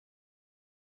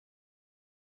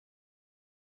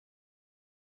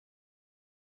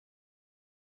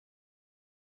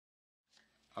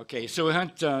Okay, so we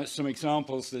had some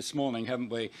examples this morning, haven't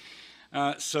we?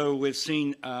 So we've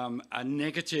seen a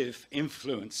negative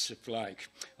influence, if you like,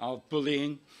 of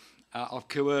bullying, of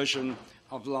coercion,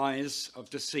 of lies, of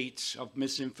deceit, of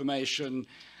misinformation,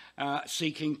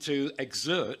 seeking to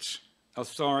exert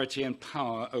authority and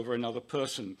power over another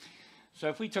person. So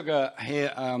if we took a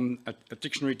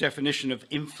dictionary definition of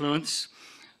influence,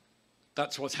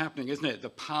 that's what's happening, isn't it? The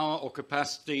power or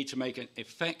capacity to make an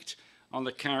effect on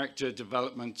the character,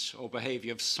 development, or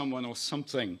behavior of someone or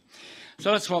something.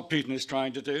 So that's what Putin is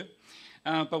trying to do.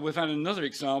 But we've had another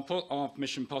example of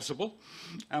Mission Possible,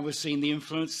 and we've seen the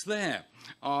influence there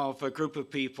of a group of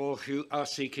people who are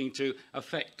seeking to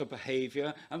affect the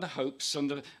behavior and the hopes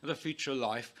and the future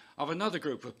life of another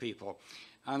group of people.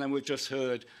 And then we've just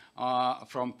heard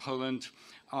from Poland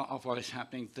of what is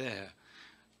happening there.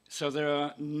 So there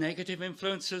are negative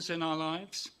influences in our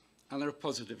lives, and there are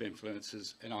positive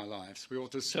influences in our lives. We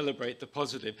ought to celebrate the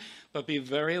positive, but be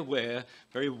very aware,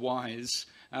 very wise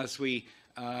as we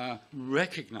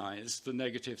recognize the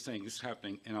negative things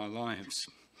happening in our lives.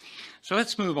 So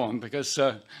let's move on, because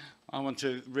I want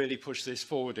to really push this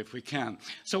forward if we can.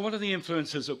 So what are the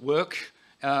influences at work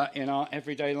in our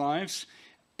everyday lives?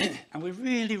 And we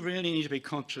really, really need to be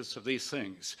conscious of these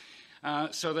things.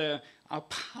 So there are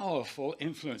powerful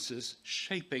influences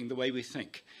shaping the way we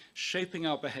think, shaping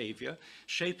our behavior,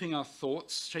 shaping our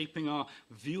thoughts, shaping our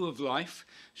view of life,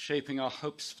 shaping our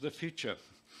hopes for the future.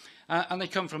 And they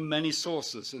come from many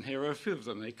sources, and here are a few of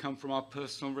them. They come from our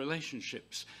personal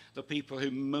relationships, the people who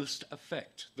most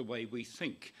affect the way we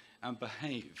think and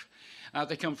behave.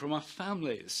 They come from our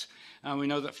families, and we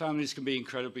know that families can be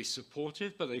incredibly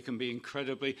supportive, but they can be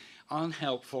incredibly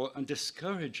unhelpful and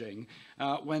discouraging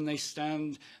when they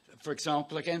stand, for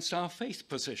example, against our faith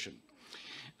position.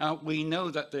 We know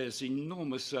that there's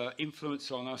enormous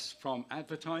influence on us from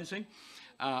advertising,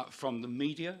 from the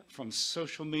media, from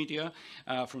social media,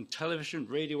 from television,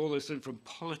 radio, all those things, from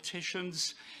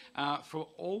politicians, from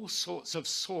all sorts of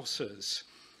sources,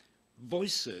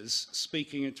 voices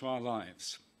speaking into our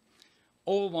lives,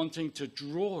 all wanting to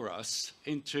draw us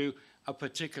into a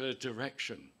particular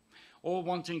direction, all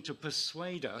wanting to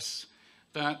persuade us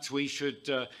that we should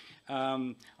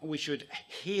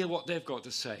hear what they've got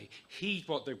to say, heed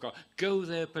what they've got, go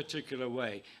their particular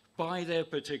way, buy their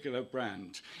particular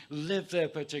brand, live their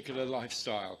particular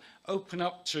lifestyle, open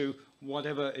up to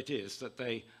whatever it is that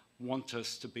they want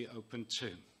us to be open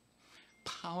to.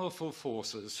 Powerful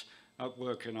forces at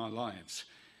work in our lives.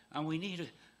 And we need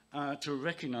to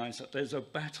recognize that there's a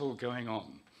battle going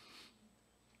on.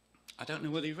 I don't know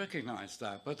whether you recognize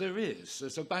that, but there is.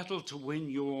 There's a battle to win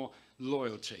your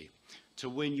loyalty, to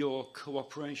win your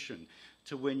cooperation,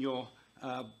 to win your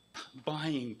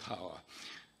buying power.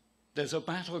 There's a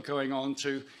battle going on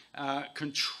to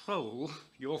control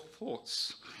your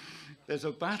thoughts. There's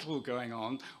a battle going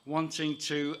on wanting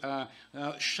to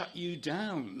shut you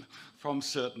down from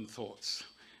certain thoughts.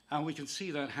 And we can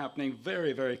see that happening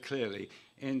very, very clearly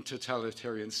in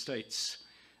totalitarian states.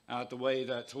 The way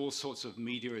that all sorts of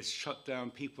media is shut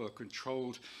down, people are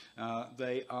controlled,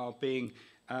 they are being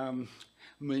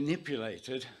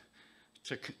manipulated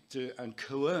and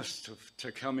coerced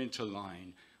to come into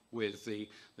line with the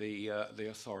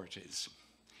authorities.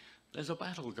 There's a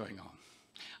battle going on.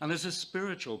 And there's a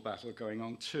spiritual battle going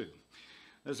on too.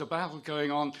 There's a battle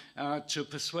going on to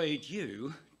persuade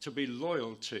you to be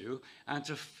loyal to and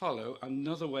to follow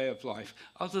another way of life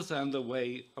other than the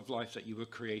way of life that you were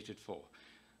created for.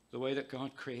 The way that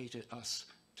God created us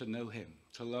to know him,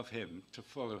 to love him, to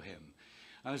follow him.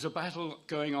 And there's a battle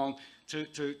going on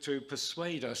to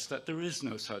persuade us that there is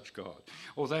no such God,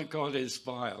 or that God is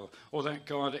vile, or that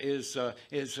God is a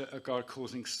God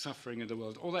causing suffering in the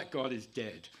world, or that God is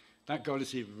dead, that God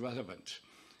is irrelevant.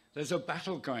 There's a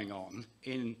battle going on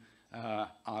in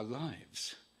our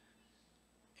lives,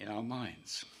 in our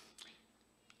minds.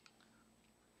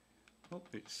 Oh,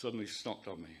 it suddenly stopped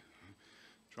on me.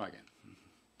 Try again.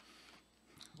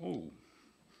 Oh,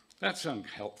 that's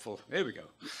unhelpful. There we go.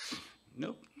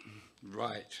 Nope.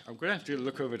 Right. I'm going to have to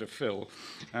look over to Phil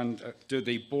and do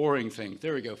the boring thing.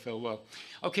 There we go, Phil. Well,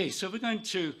 okay, so we're going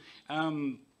to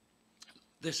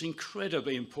this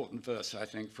incredibly important verse, I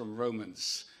think, from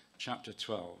Romans chapter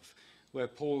 12, where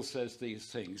Paul says these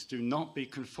things. Do not be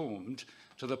conformed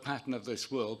to the pattern of this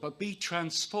world, but be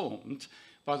transformed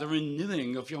by the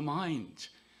renewing of your mind.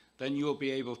 Then you'll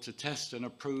be able to test and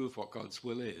approve what God's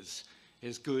will is,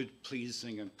 his good,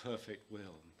 pleasing, and perfect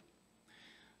will.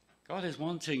 God is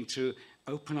wanting to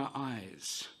open our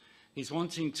eyes. He's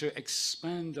wanting to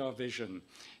expand our vision.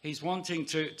 He's wanting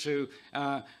to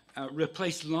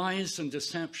replace lies and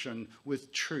deception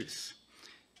with truth.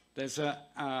 There's a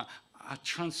a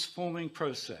transforming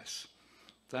process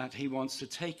that he wants to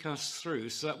take us through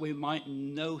so that we might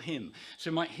know him, so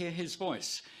we might hear his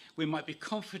voice. We might be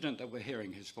confident that we're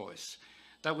hearing his voice,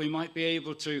 that we might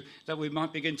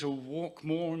begin to walk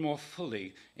more and more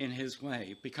fully in his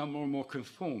way, become more and more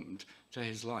conformed to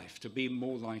his life, to be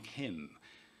more like him,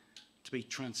 to be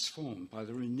transformed by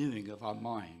the renewing of our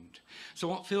mind. So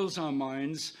what fills our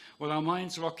minds, what our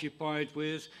minds are occupied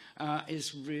with,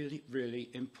 is really, really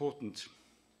important.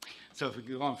 So if we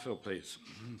go on, Phil, please.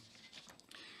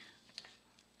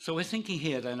 So we're thinking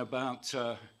here then about,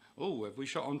 have we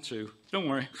shot on to? Don't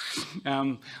worry.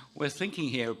 We're thinking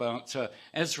here about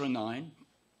Ezra 9,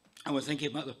 and we're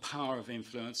thinking about the power of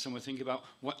influence, and we're thinking about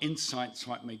what insights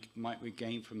might we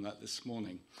gain from that this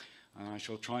morning. And I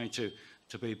shall try to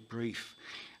be brief.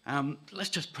 Let's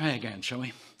just pray again, shall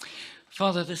we?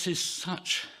 Father, this is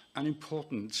such an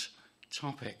important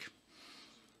topic.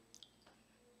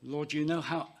 Lord, you know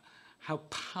how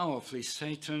powerfully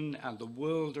Satan and the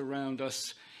world around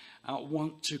us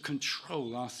want to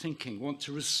control our thinking, want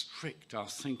to restrict our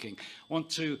thinking, want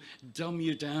to dumb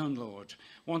you down, Lord,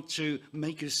 want to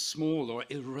make us small or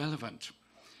irrelevant.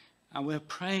 And we're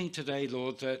praying today,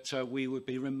 Lord, that we would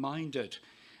be reminded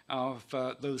of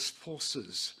those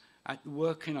forces at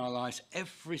work in our lives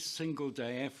every single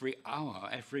day, every hour,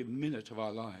 every minute of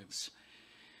our lives.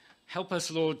 Help us,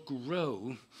 Lord,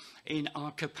 grow in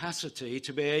our capacity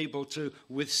to be able to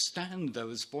withstand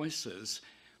those voices,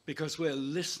 because we're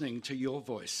listening to your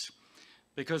voice,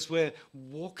 because we're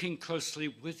walking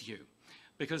closely with you,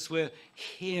 because we're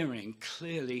hearing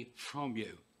clearly from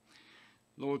you.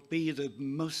 Lord, be the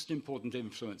most important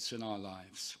influence in our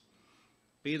lives.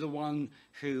 Be the one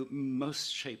who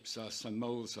most shapes us and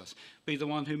molds us. Be the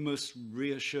one who most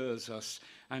reassures us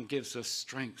and gives us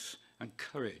strength and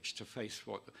courage to face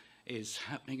what is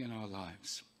happening in our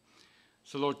lives.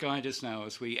 So, Lord, guide us now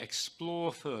as we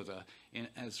explore further in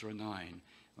Ezra 9.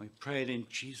 We pray it in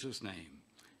Jesus' name.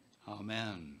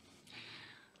 Amen.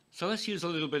 So let's use a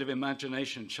little bit of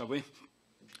imagination, shall we?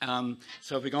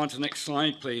 So if we go on to the next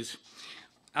slide, please.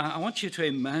 I want you to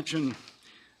imagine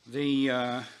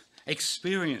the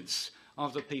experience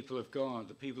of the people of God,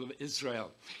 the people of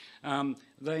Israel.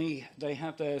 They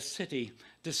have their city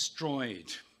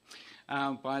destroyed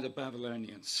by the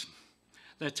Babylonians.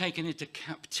 They're taken into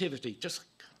captivity. Just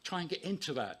try and get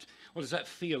into that. What does that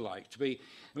feel like, to be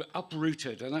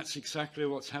uprooted? And that's exactly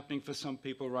what's happening for some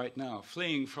people right now,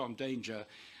 fleeing from danger,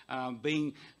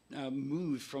 being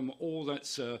moved from all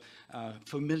that's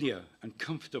familiar and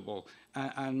comfortable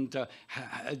and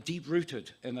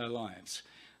deep-rooted in their lives.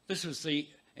 This was the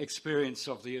experience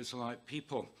of the Israelite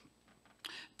people,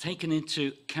 taken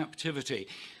into captivity.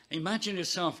 Imagine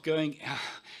yourself going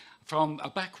from a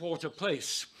backwater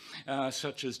place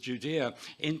such as Judea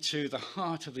into the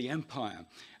heart of the empire,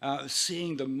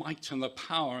 seeing the might and the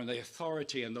power and the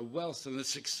authority and the wealth and the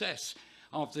success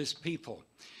of this people.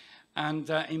 And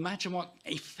imagine what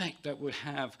effect that would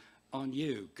have on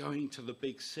you going to the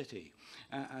big city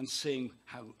and seeing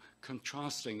how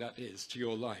contrasting that is to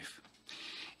your life.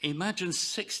 Imagine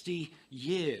 60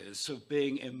 years of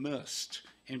being immersed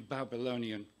in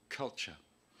Babylonian culture.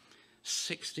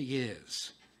 60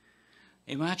 years.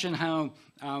 Imagine how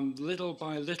little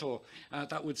by little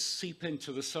that would seep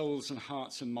into the souls and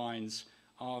hearts and minds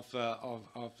of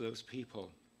those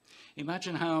people.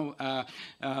 Imagine how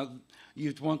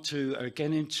you'd want to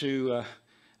get into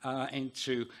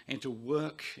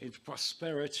work, into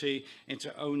prosperity,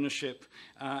 into ownership,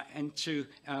 into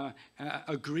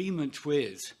agreement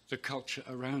with the culture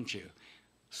around you.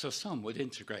 So some would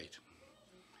integrate,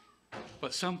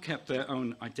 but some kept their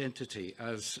own identity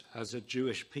as a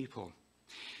Jewish people.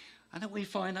 And don't we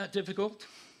find that difficult?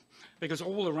 Because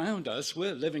all around us,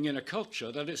 we're living in a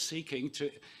culture that is seeking to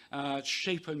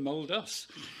shape and mold us,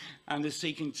 and is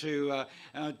seeking to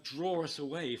draw us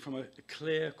away from a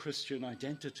clear Christian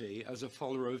identity as a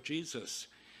follower of Jesus.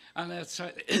 And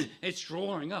it's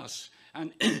drawing us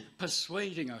and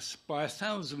persuading us by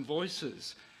 1,000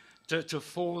 voices to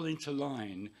fall into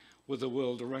line with the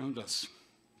world around us.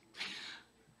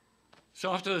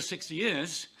 So after those 60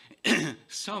 years,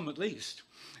 some at least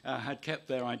had kept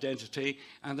their identity,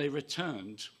 and they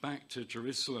returned back to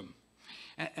Jerusalem.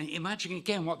 And imagine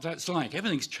again what that's like.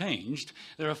 Everything's changed.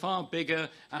 There are far bigger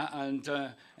and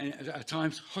at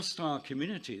times hostile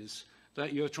communities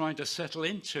that you're trying to settle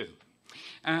into.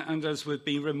 And as we've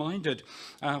been reminded,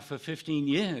 for 15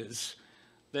 years,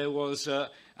 there was a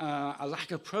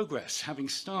lack of progress. Having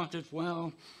started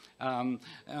well,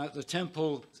 the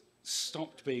temple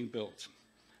stopped being built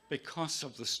because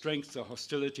of the strength, the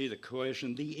hostility, the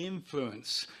coercion, the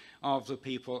influence of the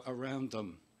people around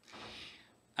them.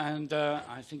 And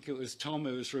I think it was Tom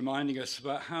who was reminding us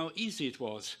about how easy it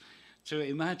was to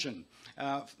imagine,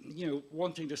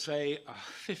 wanting to say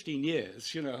 15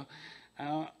 years,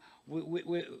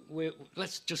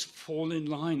 let's just fall in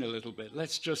line a little bit.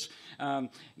 Let's just,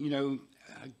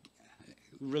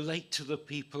 relate to the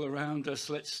people around us.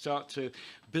 Let's start to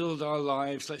build our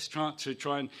lives. Let's start to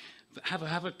try and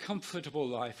have a comfortable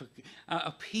life,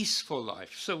 a peaceful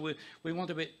life. So we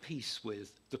want a bit peace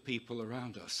with the people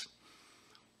around us.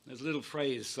 There's a little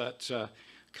phrase that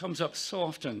comes up so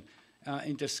often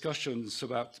in discussions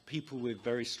about people with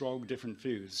very strong different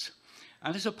views.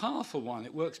 And it's a powerful one.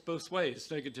 It works both ways,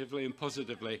 negatively and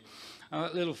positively.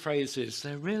 That little phrase is,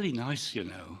 they're really nice,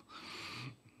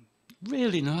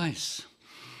 Really nice.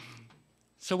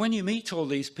 So when you meet all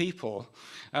these people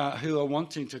who are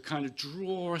wanting to kind of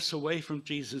draw us away from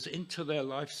Jesus into their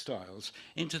lifestyles,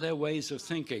 into their ways of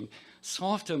thinking, so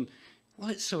often, well,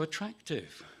 it's so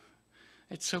attractive.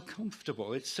 It's so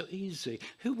comfortable. It's so easy.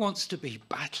 Who wants to be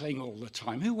battling all the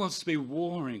time? Who wants to be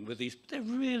warring with these? They're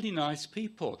really nice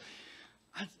people.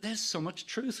 And there's so much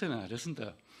truth in that, isn't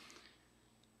there?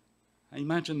 I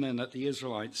imagine then that the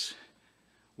Israelites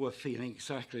were feeling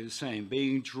exactly the same,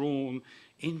 being drawn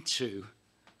into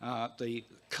the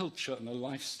culture and the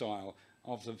lifestyle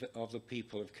of the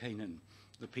people of Canaan,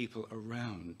 the people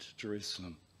around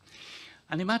Jerusalem.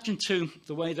 And imagine too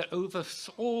the way that over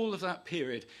all of that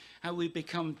period, how we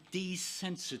become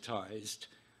desensitized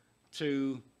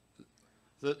to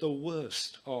the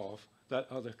worst of that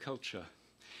other culture.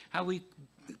 How we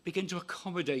begin to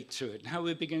accommodate to it, and how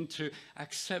we begin to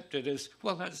accept it as,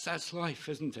 well, that's life,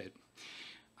 isn't it?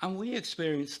 And we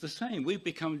experience the same. We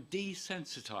become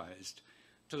desensitized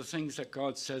to the things that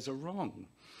God says are wrong,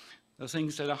 the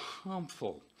things that are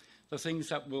harmful, the things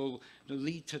that will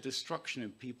lead to destruction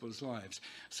in people's lives.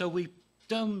 So we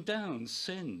dumb down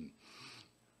sin.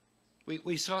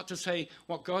 We start to say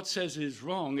what God says is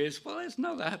wrong is, well, it's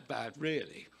not that bad,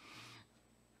 really.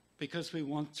 Because we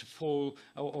want to fall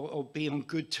or be on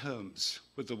good terms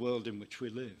with the world in which we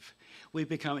live. We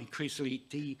become increasingly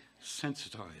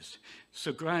desensitized.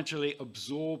 So gradually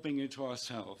absorbing into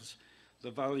ourselves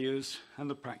the values and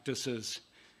the practices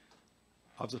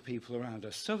of the people around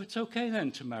us. So it's okay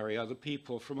then to marry other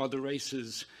people from other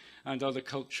races and other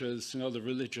cultures and other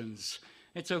religions.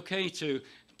 It's okay to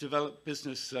develop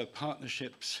business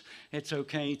partnerships. It's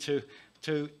okay to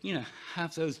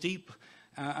have those deep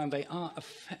and they are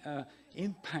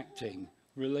impacting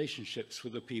relationships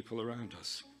with the people around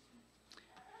us.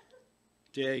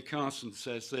 D.A. Carson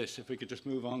says this, if we could just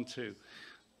move on to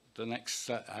the next,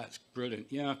 that's brilliant.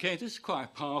 Yeah, okay, this is quite a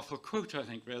powerful quote, I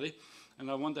think, really, and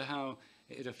I wonder how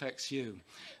it affects you.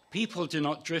 People do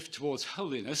not drift towards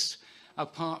holiness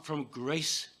apart from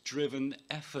grace-driven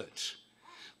effort.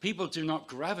 People do not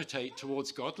gravitate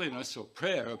towards godliness or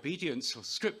prayer, obedience or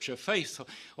scripture, faith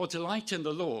or delight in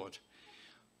the Lord.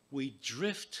 We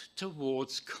drift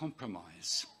towards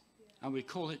compromise, and we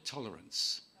call it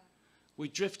tolerance. We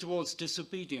drift towards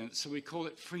disobedience, and we call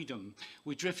it freedom.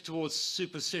 We drift towards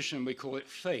superstition, we call it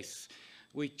faith.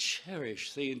 We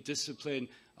cherish the indiscipline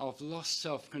of lost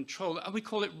self-control, and we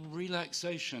call it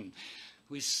relaxation.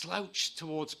 We slouch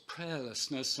towards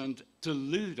prayerlessness and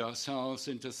delude ourselves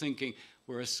into thinking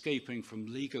we're escaping from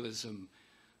legalism.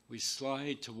 We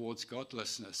slide towards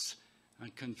godlessness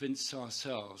and convince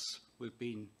ourselves we've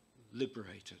been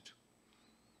liberated.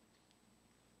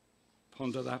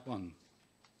 Ponder that one.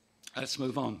 Let's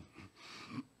move on.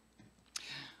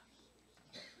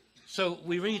 So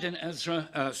we read in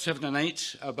Ezra 7 and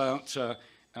 8 about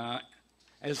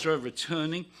Ezra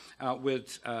returning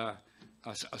with a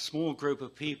small group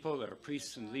of people. There are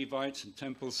priests and Levites and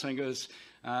temple singers,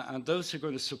 and those who are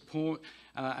going to support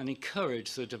and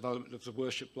encourage the development of the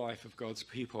worship life of God's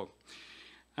people.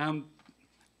 And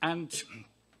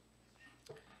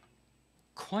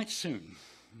quite soon,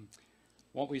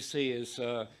 what we see is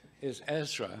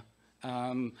Ezra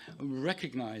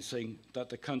recognizing that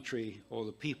the country or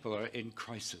the people are in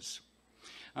crisis.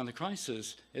 And the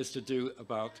crisis is to do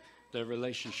about their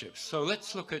relationships. So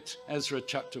let's look at Ezra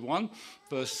chapter 9,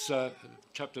 verse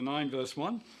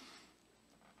 1.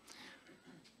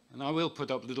 And I will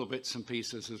put up little bits and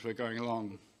pieces as we're going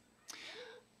along.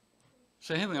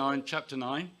 So here we are in chapter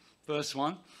 9, verse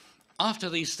 1. After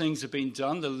these things had been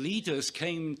done, the leaders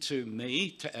came to me,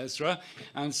 to Ezra,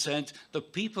 and said, the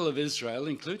people of Israel,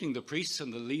 including the priests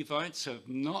and the Levites, have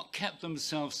not kept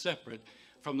themselves separate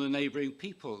from the neighboring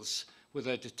peoples with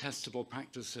their detestable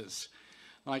practices,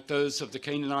 like those of the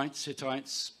Canaanites,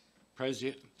 Hittites,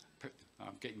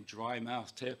 I'm getting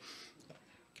dry-mouthed here,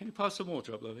 Can you pass some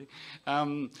water up, lovely?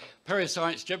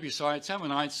 Perizzites, Jebusites,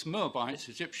 Ammonites, Moabites,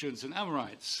 Egyptians, and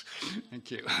Amorites.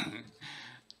 Thank you.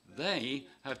 They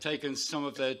have taken some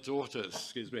of their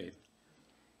daughters,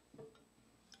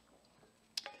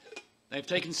 They've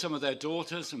taken some of their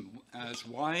daughters as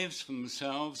wives for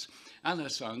themselves and their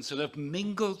sons, and have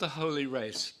mingled the holy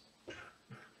race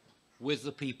with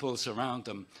the peoples around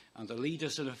them. And the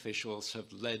leaders and officials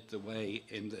have led the way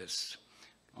in this.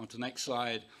 On to the next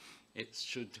slide. It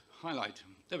should highlight.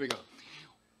 There we go.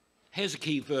 Here's a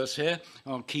key verse here,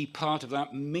 or a key part of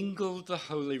that. Mingled the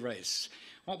holy race.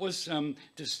 What was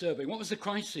disturbing? What was the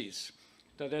crisis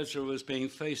that Ezra was being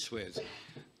faced with?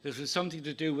 This was something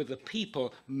to do with the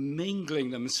people mingling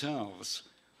themselves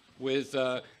with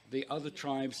the other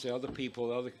tribes, the other people,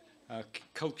 other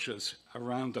cultures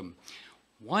around them.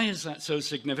 Why is that so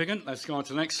significant? Let's go on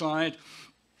to the next slide.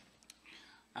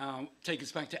 Take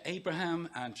us back to Abraham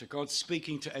and to God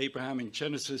speaking to Abraham in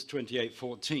Genesis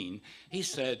 28:14. He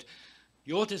said,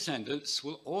 "Your descendants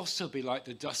will also be like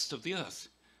the dust of the earth,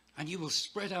 and you will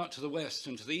spread out to the west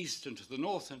and to the east and to the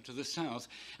north and to the south,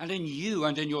 and in you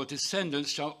and in your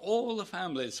descendants shall all the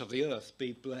families of the earth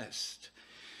be blessed."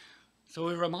 So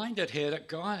we're reminded here that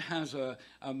God has a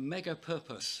mega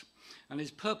purpose, and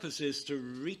his purpose is to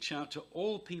reach out to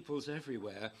all peoples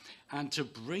everywhere and to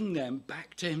bring them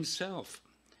back to himself,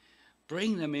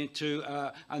 bring them into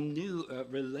a new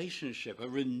relationship, a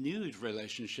renewed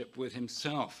relationship with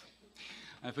himself.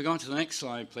 If we go on to the next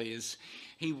slide, please.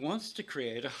 He wants to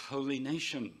create a holy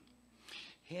nation.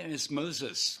 Here is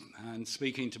Moses, and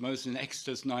speaking to Moses in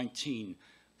Exodus 19,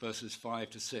 verses 5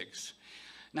 to 6.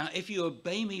 "Now, if you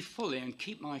obey me fully and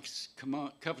keep my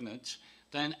covenant,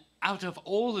 then out of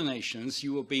all the nations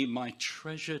you will be my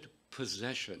treasured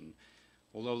possession.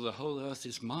 Although the whole earth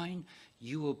is mine,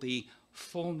 you will be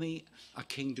for me a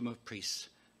kingdom of priests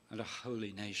and a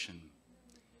holy nation."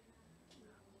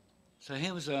 So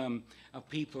here was a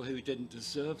people who didn't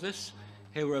deserve this.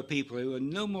 Here were a people who were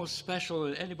no more special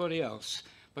than anybody else,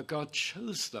 but God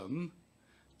chose them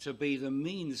to be the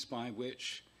means by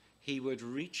which he would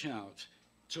reach out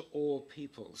to all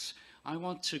peoples. I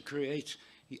want you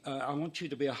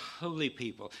to be a holy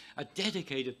people, a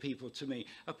dedicated people to me,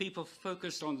 a people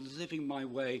focused on living my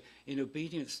way in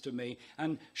obedience to me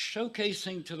and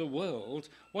showcasing to the world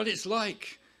what it's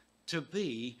like to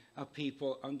be a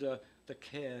people under the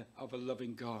care of a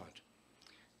loving God.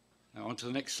 Now on to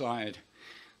the next slide.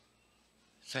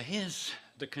 So here's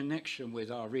the connection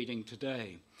with our reading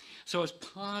today. So as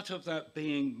part of that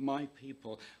being my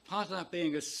people, part of that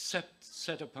being a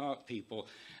set apart people,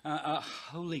 a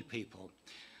holy people,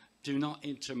 do not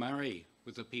intermarry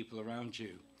with the people around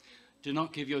you. Do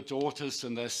not give your daughters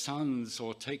and their sons,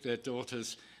 or take their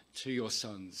daughters to your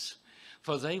sons,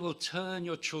 for they will turn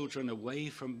your children away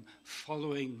from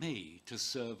following me to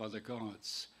serve other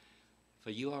gods. For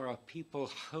you are a people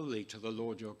holy to the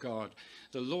Lord your God.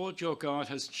 The Lord your God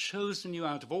has chosen you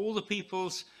out of all the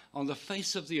peoples on the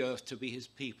face of the earth to be his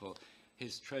people,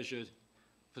 his treasured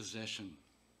possession.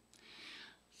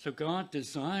 So God,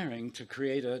 desiring to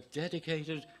create a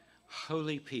dedicated,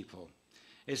 holy people,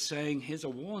 is saying, here's a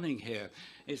warning here,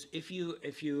 is if you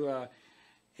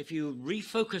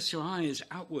refocus your eyes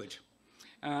outward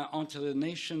onto the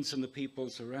nations and the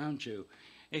peoples around you,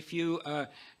 you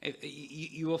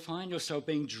will find yourself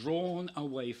being drawn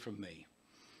away from me.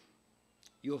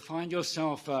 You will find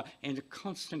yourself in a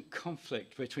constant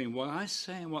conflict between what I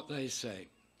say and what they say.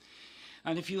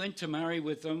 And if you intermarry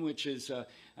with them, which is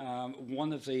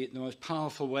one of the most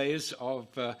powerful ways of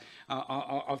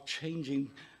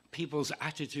changing people's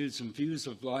attitudes and views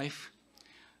of life,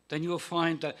 then you will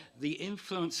find that the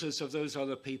influences of those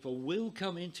other people will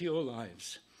come into your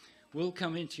lives, will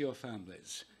come into your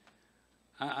families.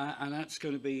 And that's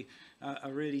going to be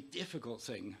a really difficult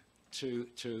thing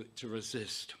to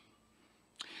resist.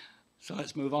 So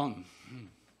let's move on.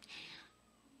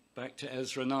 Back to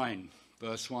Ezra 9,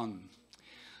 verse 1.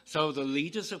 So the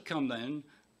leaders have come then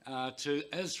to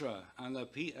Ezra, and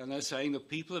they're saying the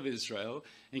people of Israel,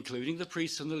 including the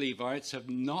priests and the Levites, have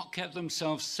not kept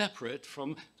themselves separate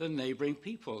from the neighboring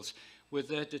peoples with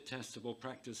their detestable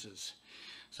practices.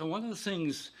 So one of the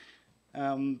things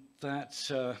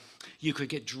that you could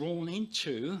get drawn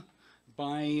into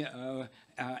by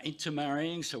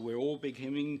intermarrying, so we're all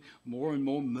becoming more and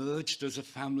more merged as a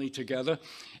family together,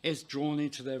 is drawn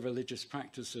into their religious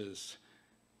practices.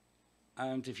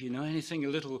 And if you know anything a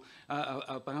little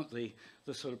about the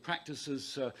sort of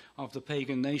practices of the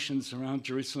pagan nations around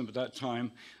Jerusalem at that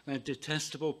time, their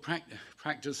detestable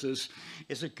practices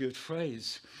is a good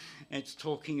phrase. It's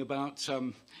talking about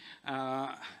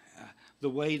the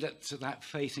way that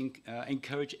faith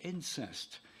encouraged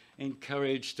incest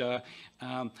encouraged a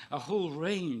whole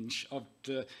range of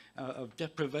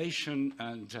deprivation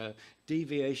and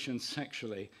deviation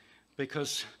sexually,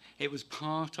 because it was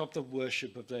part of the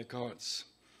worship of their gods.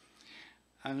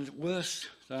 And worse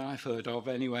that I've heard of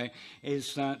anyway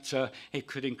is that it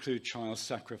could include child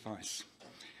sacrifice.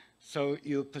 So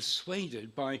you're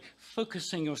persuaded by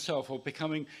focusing yourself or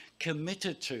becoming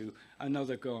committed to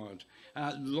another god,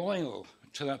 loyal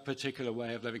to that particular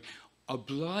way of living,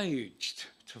 obliged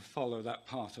to follow that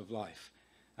path of life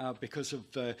because of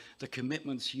the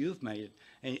commitments you've made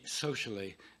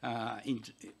socially,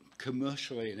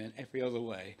 commercially, and in every other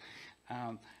way.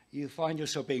 You find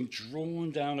yourself being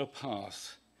drawn down a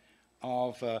path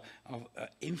of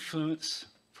influence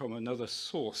from another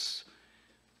source.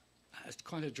 It's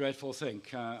quite a dreadful thing.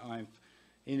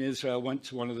 In Israel, went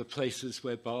to one of the places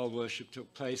where Baal worship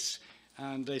took place,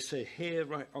 and they say, here,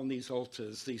 right on these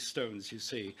altars, these stones, you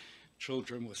see,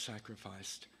 children were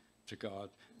sacrificed to God,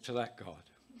 to that God.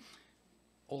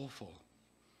 Awful,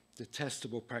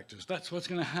 detestable practice. That's what's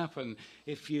going to happen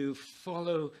if you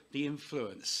follow the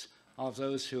influence of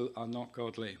those who are not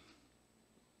godly.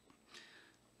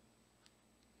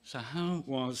 So how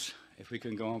was, if we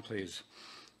can go on please,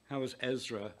 how was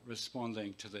Ezra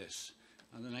responding to this?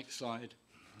 And the next slide.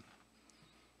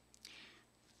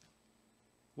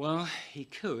 Well, he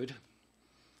could,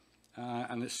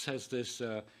 and it says this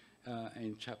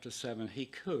in chapter 7, he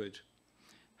could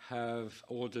have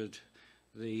ordered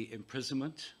the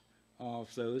imprisonment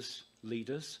of those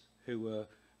leaders who were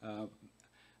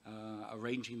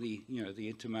arranging the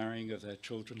intermarrying of their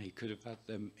children. He could have had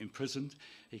them imprisoned.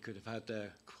 He could have had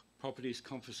their properties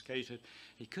confiscated.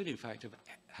 He could, in fact, have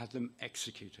had them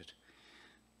executed.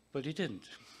 But he didn't.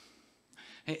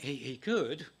 He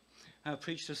could have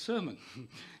preached a sermon.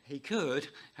 He could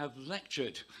have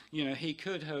lectured. He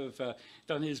could have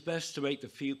done his best to make the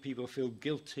few people feel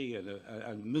guilty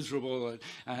and miserable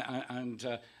and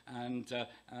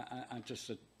just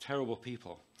a terrible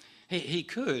people. He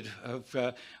could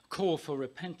have called for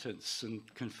repentance and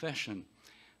confession,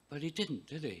 but he didn't,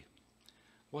 did he?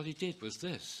 What he did was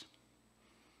this.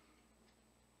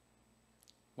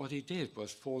 What he did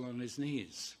was fall on his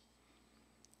knees.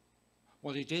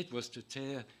 What he did was to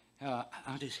tear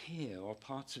out his hair or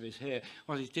parts of his hair.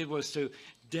 What he did was to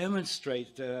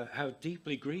demonstrate how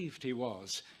deeply grieved he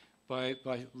was by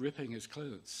ripping his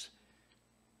clothes.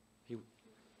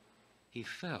 He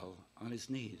fell on his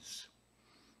knees.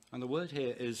 And the word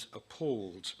here is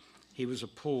appalled. He was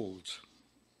appalled.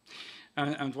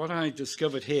 And what I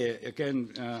discovered here,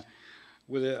 again,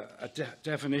 with a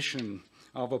definition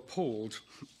of appalled,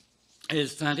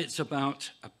 is that it's about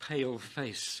a pale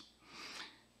face.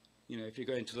 If you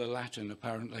go into the Latin,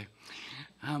 apparently.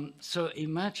 So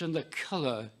imagine the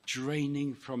color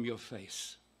draining from your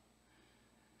face.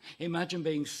 Imagine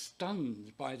being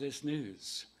stunned by this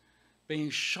news, being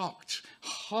shocked,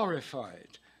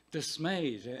 horrified,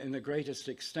 dismayed in the greatest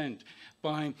extent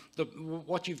by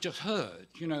what you've just heard.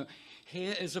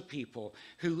 Here is a people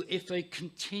who, if they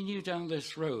continue down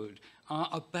this road, are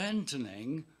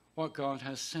abandoning what God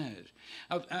has said,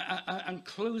 and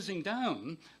closing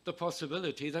down the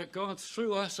possibility that God,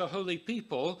 through us, a holy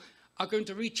people, are going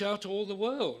to reach out to all the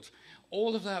world.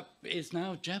 All of that is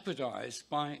now jeopardized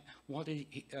by what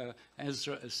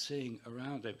Ezra is seeing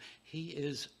around him. He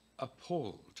is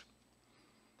appalled.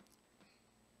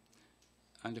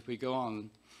 And if we go on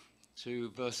to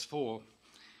verse 4,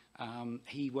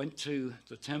 he went to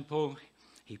the temple,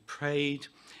 he prayed,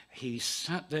 he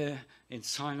sat there in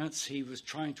silence. He was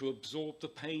trying to absorb the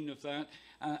pain of that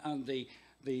and the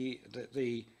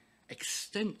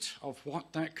extent of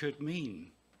what that could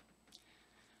mean.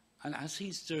 And as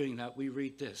he's doing that, we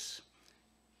read this: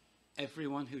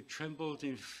 everyone who trembled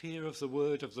in fear of the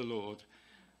word of the Lord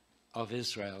of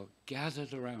Israel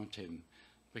gathered around him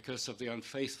because of the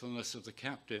unfaithfulness of the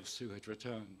captives who had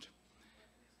returned.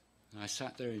 And I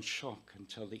sat there in shock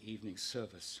until the evening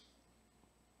service.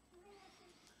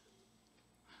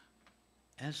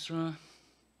 Ezra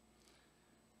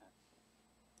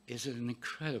is an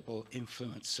incredible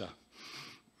influencer.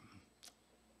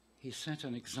 He set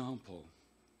an example.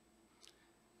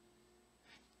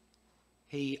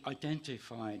 He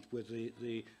identified with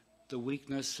the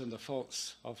weakness and the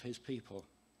faults of his people.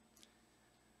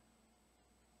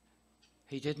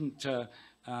 He didn't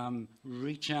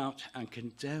reach out and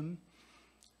condemn,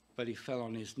 but he fell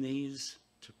on his knees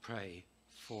to pray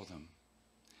for them.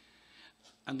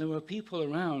 And there were people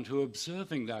around who were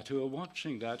observing that, who were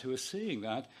watching that, who were seeing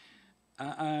that,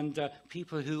 and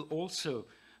people who also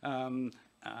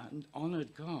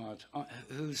honored God,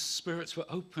 whose spirits were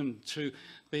open to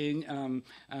being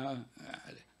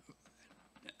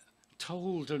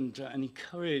told and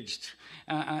encouraged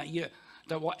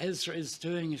that what Ezra is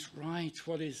doing is right,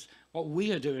 what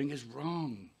we are doing is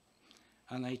wrong.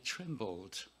 And they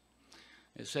trembled.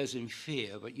 It says in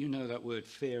fear, but you know that word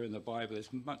fear in the Bible is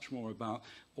much more about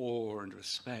awe and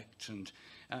respect and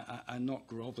not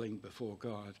groveling before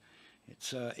God.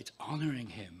 It's honoring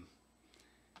him.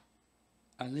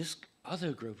 And this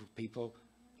other group of people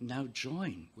now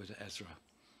join with Ezra.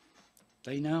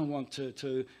 They now want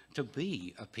to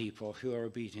be a people who are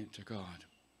obedient to God.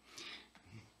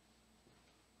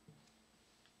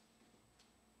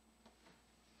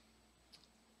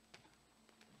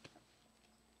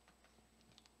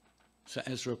 So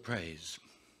Ezra prays.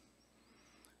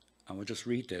 And we'll just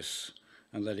read this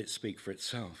and let it speak for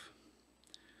itself.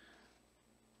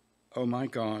 Oh my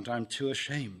God, I'm too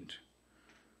ashamed.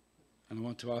 And I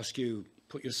want to ask you,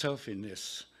 put yourself in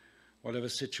this, whatever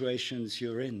situations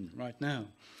you're in right now.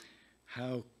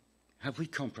 How have we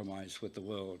compromised with the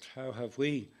world? How have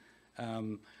we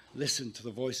listened to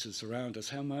the voices around us?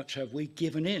 How much have we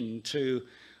given in to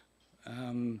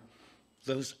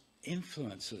those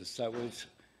influences that would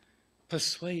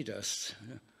persuade us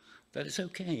that it's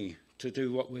okay to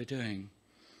do what we're doing?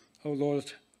 Oh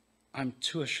Lord, I'm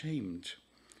too ashamed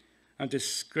and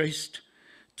disgraced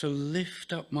to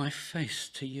lift up my face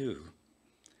to you.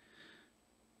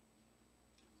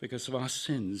 Because of our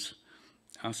sins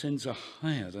are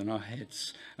higher than our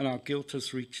heads, and our guilt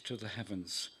has reached to the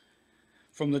heavens.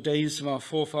 From the days of our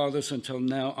forefathers until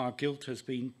now, our guilt has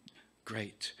been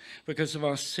great. Because of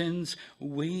our sins,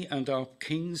 we and our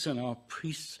kings and our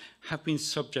priests have been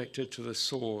subjected to the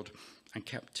sword and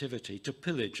captivity, to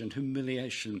pillage and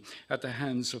humiliation at the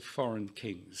hands of foreign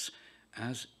kings,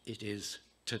 as it is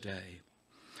today.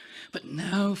 But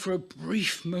now, for a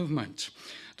brief moment,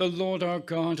 the Lord our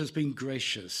God has been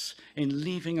gracious in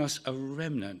leaving us a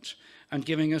remnant and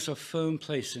giving us a firm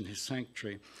place in his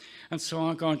sanctuary. And so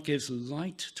our God gives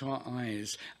light to our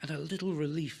eyes and a little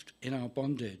relief in our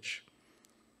bondage.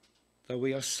 Though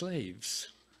we are slaves,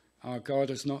 our God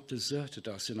has not deserted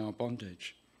us in our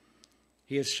bondage.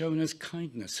 He has shown us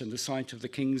kindness in the sight of the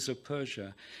kings of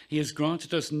Persia. He has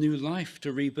granted us new life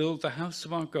to rebuild the house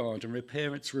of our God and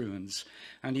repair its ruins.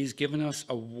 And he's given us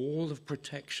a wall of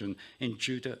protection in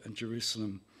Judah and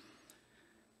Jerusalem.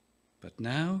 But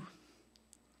now,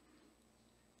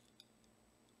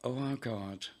 O our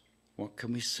God, what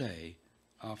can we say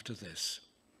after this?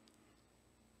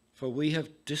 For we have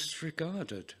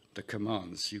disregarded the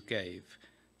commands you gave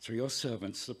through your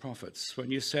servants, the prophets, when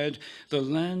you said, the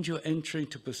land you're entering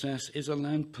to possess is a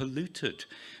land polluted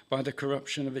by the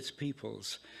corruption of its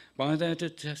peoples. By their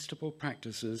detestable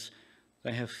practices,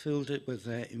 they have filled it with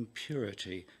their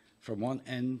impurity from one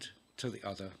end to the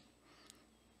other.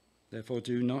 Therefore,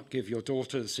 do not give your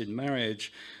daughters in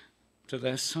marriage to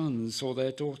their sons or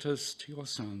their daughters to your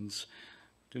sons.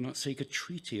 Do not seek a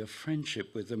treaty of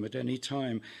friendship with them at any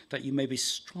time, that you may be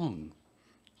strong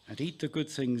and eat the good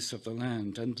things of the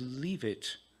land, and leave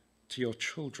it to your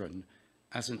children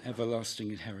as an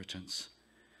everlasting inheritance.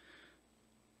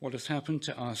 What has happened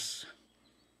to us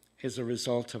is a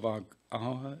result of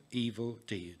our evil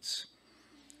deeds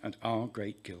and our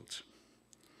great guilt.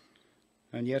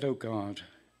 And yet, O God,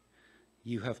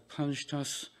 you have punished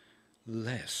us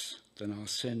less than our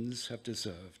sins have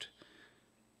deserved,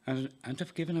 and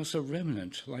have given us a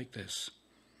remnant like this.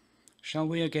 Shall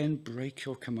we again break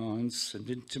your commands and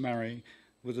intermarry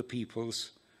with the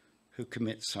peoples who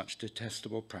commit such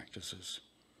detestable practices?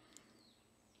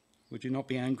 Would you not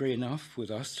be angry enough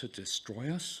with us to destroy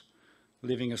us,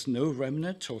 leaving us no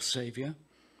remnant or saviour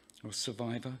or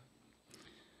survivor?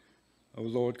 O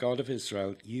Lord God of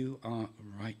Israel, you are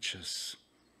righteous.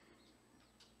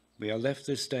 We are left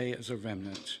this day as a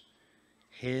remnant.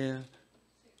 Here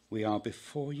we are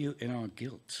before you in our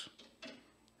guilt,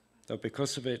 though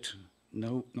because of it,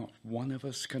 no, not one of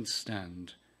us can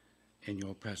stand in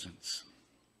your presence.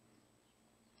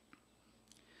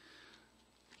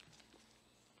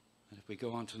 And if we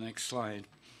go on to the next slide,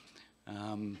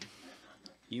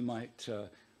 you might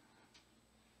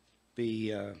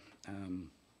be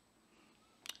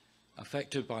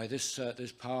affected by this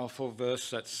powerful verse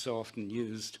that's so often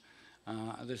used.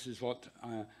 This is what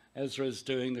Ezra is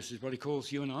doing. This is what he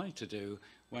calls you and I to do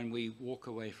when we walk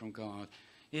away from God.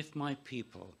 If my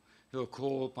people who are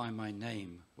called by my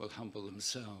name will humble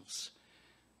themselves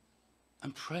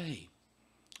and pray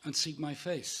and seek my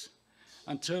face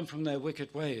and turn from their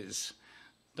wicked ways,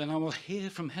 then I will hear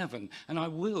from heaven and I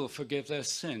will forgive their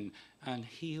sin and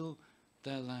heal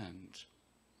their land.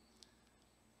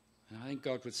 And I think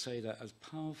God would say that as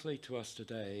powerfully to us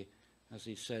today as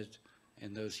he said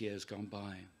in those years gone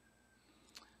by.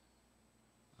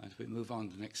 And if we move on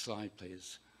to the next slide,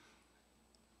 please.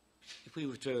 If we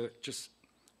were to just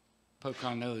poke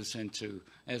our nose into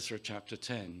Ezra chapter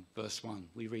 10, verse 1,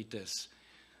 we read this.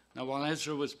 Now, while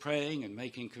Ezra was praying and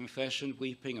making confession,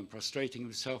 weeping and prostrating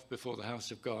himself before the house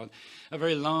of God, a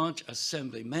very large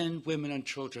assembly, men, women, and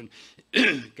children,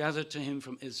 gathered to him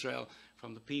from Israel,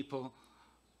 from the people,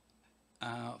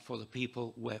 for the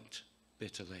people wept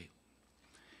bitterly.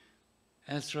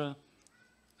 Ezra,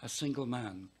 a single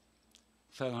man,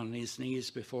 fell on his knees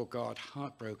before God,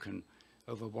 heartbroken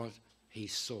over what he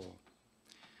saw.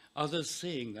 Others,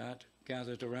 seeing that,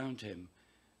 gathered around him,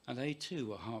 and they too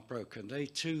were heartbroken. They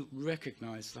too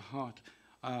recognized the heart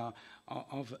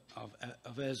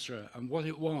of Ezra and what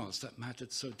it was that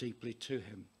mattered so deeply to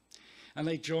him. And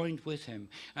they joined with him.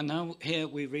 And now here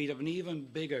we read of an even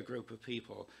bigger group of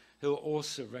people who are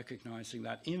also recognizing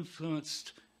that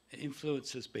influence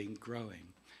has been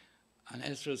growing. And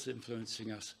Ezra's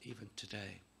influencing us even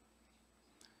today.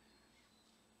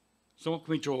 So what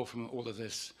can we draw from all of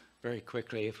this? Very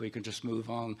quickly, if we can just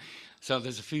move on. So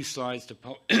there's a few slides to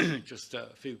pop, just a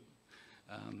few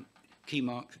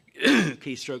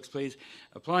key strokes, please.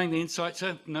 Applying the insight,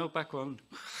 sir? No, back one.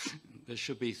 There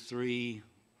should be 3.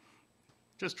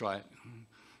 Just try it.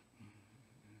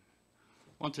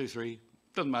 1, 2, 3.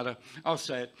 Doesn't matter. I'll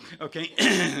say it.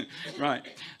 Okay. Right.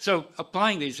 So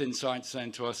applying these insights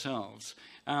then to ourselves.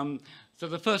 So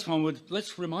the first one would,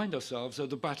 let's remind ourselves of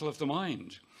the battle of the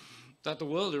mind. That the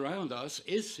world around us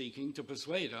is seeking to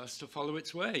persuade us to follow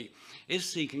its way, is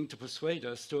seeking to persuade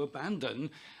us to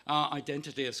abandon our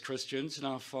identity as Christians and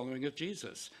our following of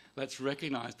Jesus. Let's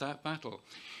recognize that battle.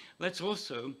 Let's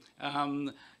also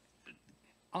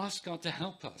ask God to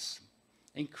help us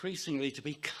increasingly to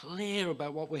be clear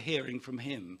about what we're hearing from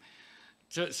him,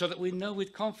 so that we know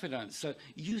with confidence that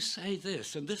you say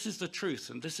this, and this is the truth,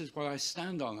 and this is what I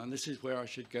stand on, and this is where I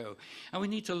should go. And we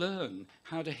need to learn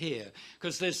how to hear,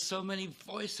 because there's so many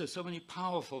voices, so many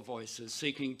powerful voices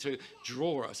seeking to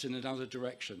draw us in another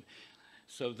direction.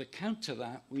 So the counter to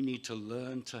that, we need to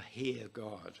learn to hear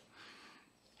God.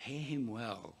 Hear him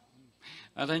well.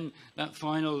 And then that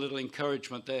final little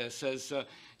encouragement there says,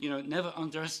 never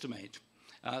underestimate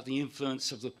the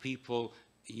influence of the people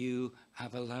you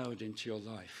have allowed into your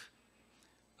life.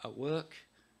 At work,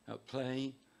 at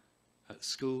play, at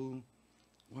school,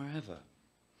 wherever.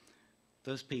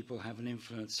 Those people have an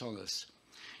influence on us.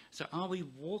 So are we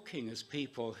walking as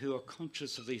people who are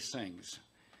conscious of these things?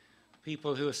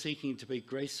 People who are seeking to be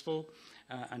graceful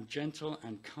and gentle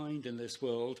and kind in this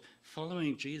world,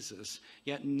 following Jesus,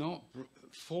 yet not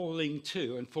falling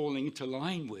into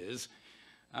line with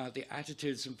the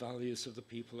attitudes and values of the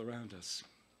people around us.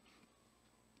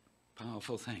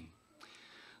 Powerful thing.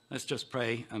 Let's just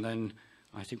pray, and then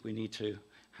I think we need to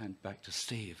hand back to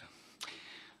Steve.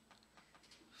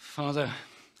 Father,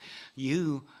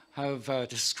 you have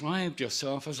described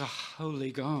yourself as a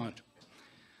holy God,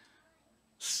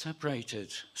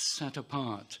 separated, set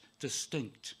apart,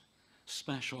 distinct,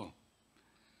 special,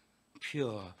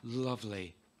 pure,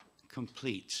 lovely,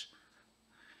 complete.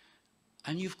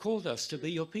 And you've called us to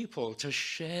be your people, to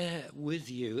share with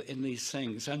you in these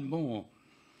things and more.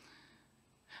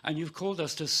 And you've called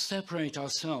us to separate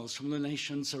ourselves from the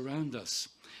nations around us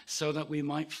so that we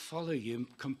might follow you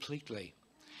completely.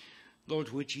 Lord,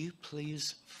 would you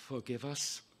please forgive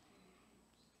us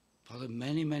for the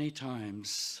many, many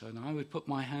times, and I would put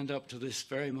my hand up to this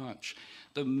very much,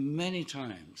 the many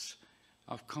times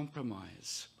of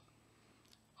compromise,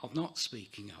 of not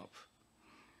speaking up,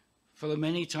 for the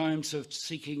many times of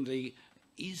seeking the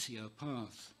easier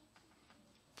path,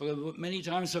 for the many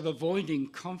times of avoiding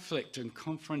conflict and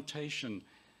confrontation,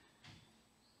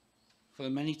 for the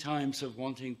many times of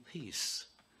wanting peace,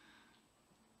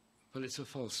 but it's a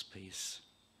false peace.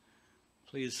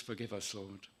 Please forgive us,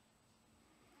 Lord.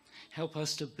 Help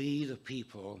us to be the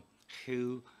people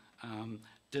who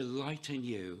delight in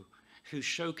you, who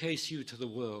showcase you to the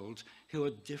world, who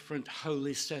are different,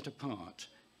 holy, set apart.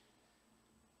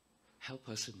 Help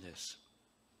us in this.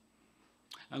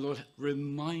 And Lord,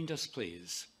 remind us,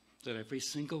 please, that every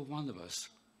single one of us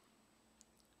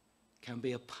can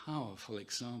be a powerful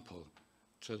example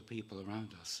to the people around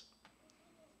us.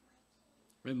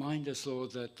 Remind us,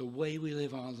 Lord, that the way we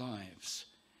live our lives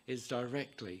is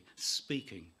directly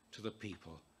speaking to the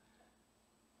people,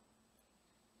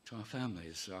 to our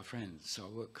families, our friends, our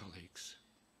work colleagues.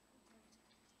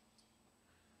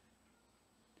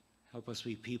 Help us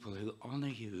be people who honor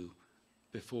you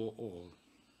before all.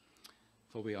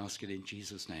 For we ask it in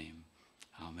Jesus' name.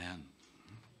 Amen.